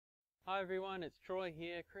Hi everyone, it's Troy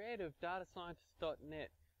here, creator of datascientist.net,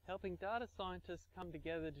 helping data scientists come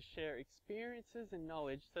together to share experiences and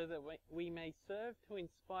knowledge so that we may serve to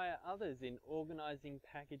inspire others in organizing,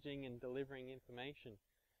 packaging and delivering information.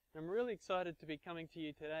 I'm really excited to be coming to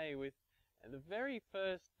you today with the very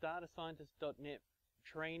first datascientist.net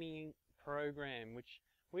training program, which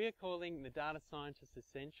we are calling the Data Scientist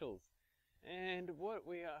Essentials. And what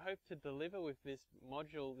we hope to deliver with this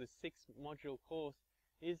module, this 6-module course,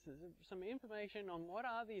 is some information on what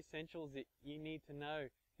are the essentials that you need to know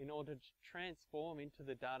in order to transform into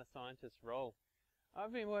the data scientist role.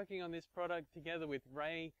 I've been working on this product together with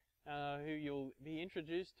Ray, who you'll be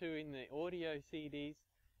introduced to in the audio CDs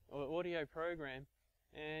or audio program,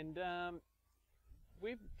 and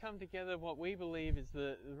we've come together what we believe is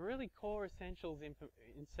the really core essential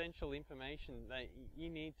information that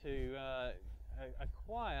you need to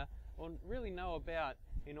acquire or really know about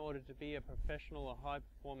in order to be a professional or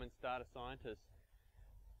high-performance data scientist.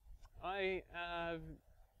 I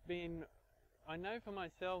know for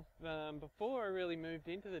myself, before I really moved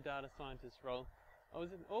into the data scientist role, I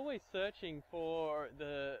was always searching for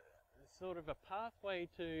the sort of a pathway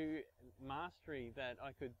to mastery that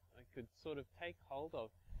I could sort of take hold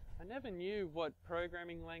of. I never knew what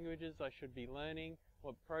programming languages I should be learning,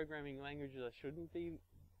 what programming languages I shouldn't be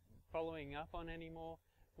following up on anymore,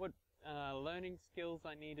 what learning skills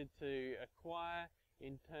I needed to acquire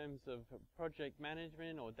in terms of project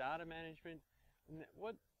management or data management, and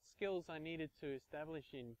what skills I needed to establish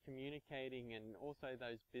in communicating, and also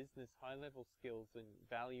those business high-level skills and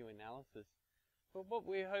value analysis. But what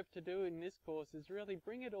we hope to do in this course is really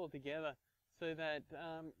bring it all together so that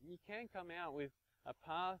you can come out with a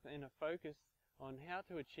path and a focus on how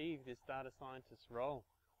to achieve this data scientist role.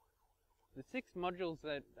 The 6 modules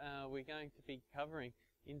that we're going to be covering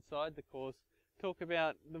inside the course talk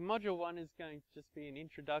about, the module 1 is going to just be an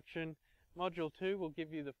introduction. Module 2 will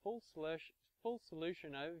give you the full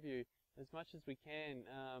solution overview, as much as we can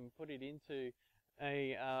put it into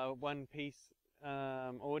a one-piece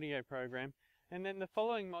audio program, and then the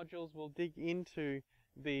following modules will dig into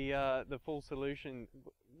the full solution.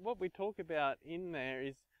 What we talk about in there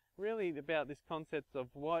is really about this concept of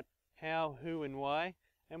what, how, who and why,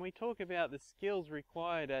 and we talk about the skills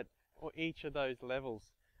required at each of those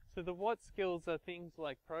levels. So the what skills are things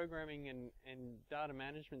like programming and data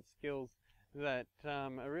management skills that are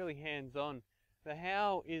really hands-on. The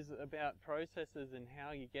how is about processes and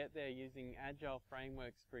how you get there using agile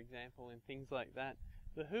frameworks, for example, and things like that.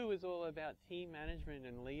 The who is all about team management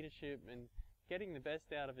and leadership and getting the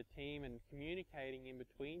best out of a team and communicating in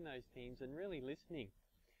between those teams and really listening.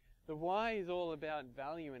 The why is all about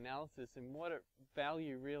value analysis and what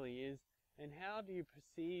value really is, and how do you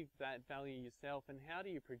perceive that value yourself, and how do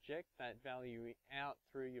you project that value out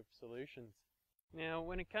through your solutions. Now,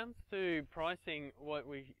 when it comes to pricing, what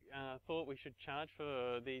we thought we should charge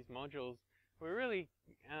for these modules, we really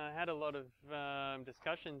had a lot of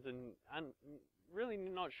discussions and really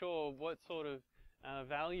not sure what sort of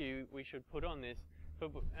value we should put on this.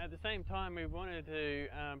 But at the same time, we wanted to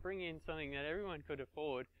bring in something that everyone could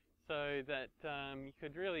afford so that you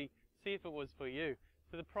could really see if it was for you.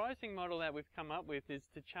 So the pricing model that we've come up with is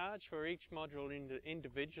to charge for each module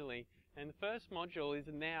individually, and the first module is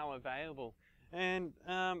now available. And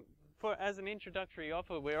as an introductory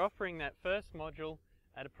offer, we're offering that first module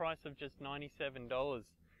at a price of just $97.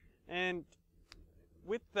 And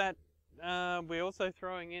with that, we're also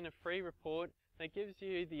throwing in a free report that gives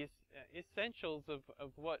you the essentials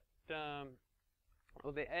of what,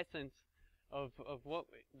 or the essence of what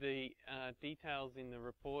the details in the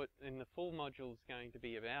report in the full module is going to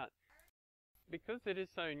be about. Because it is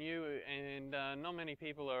so new and not many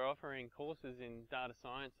people are offering courses in data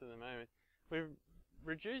science at the moment, we've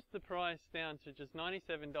reduced the price down to just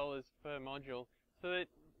 $97 per module, so that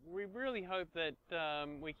we really hope that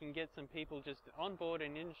we can get some people just on board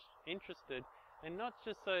and interested, and not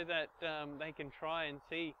just so that they can try and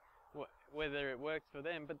see whether it works for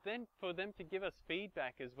them, but then for them to give us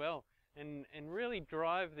feedback as well, and really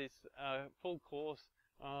drive this full course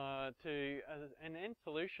to an end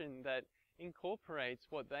solution that incorporates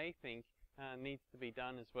what they think needs to be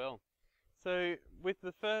done as well. So with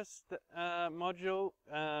the first module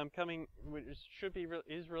which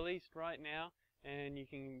is released right now, and you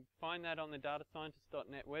can find that on the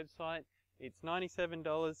datascientist.net website. It's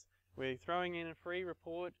 $97. We're throwing in a free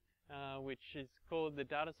report, which is called the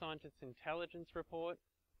Data Scientist Intelligence Report.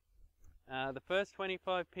 The first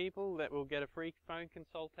 25 people that will get a free phone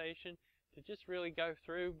consultation to just really go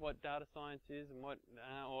through what data science is and what,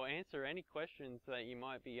 or answer any questions that you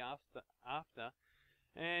might be after.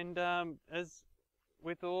 And as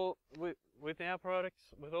with all our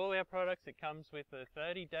products, with all our products, it comes with a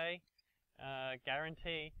 30-day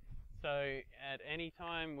guarantee. So at any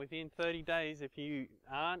time within 30 days, if you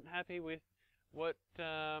aren't happy with what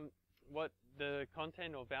the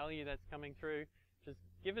content or value that's coming through, just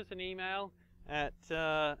give us an email at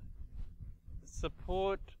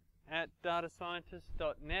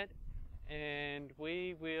support@datascientist.net, and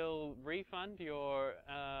we will refund your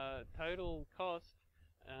total cost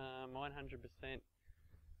 100%.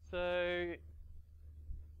 So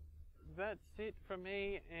that's it from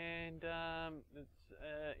me, and it's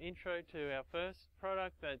intro to our first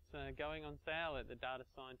product that's going on sale at the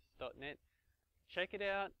datascientist.net. Check it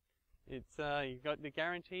out. It's you've got the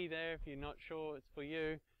guarantee there if you're not sure it's for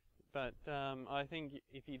you, but I think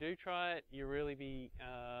if you do try it, you'll really be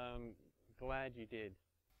glad you did.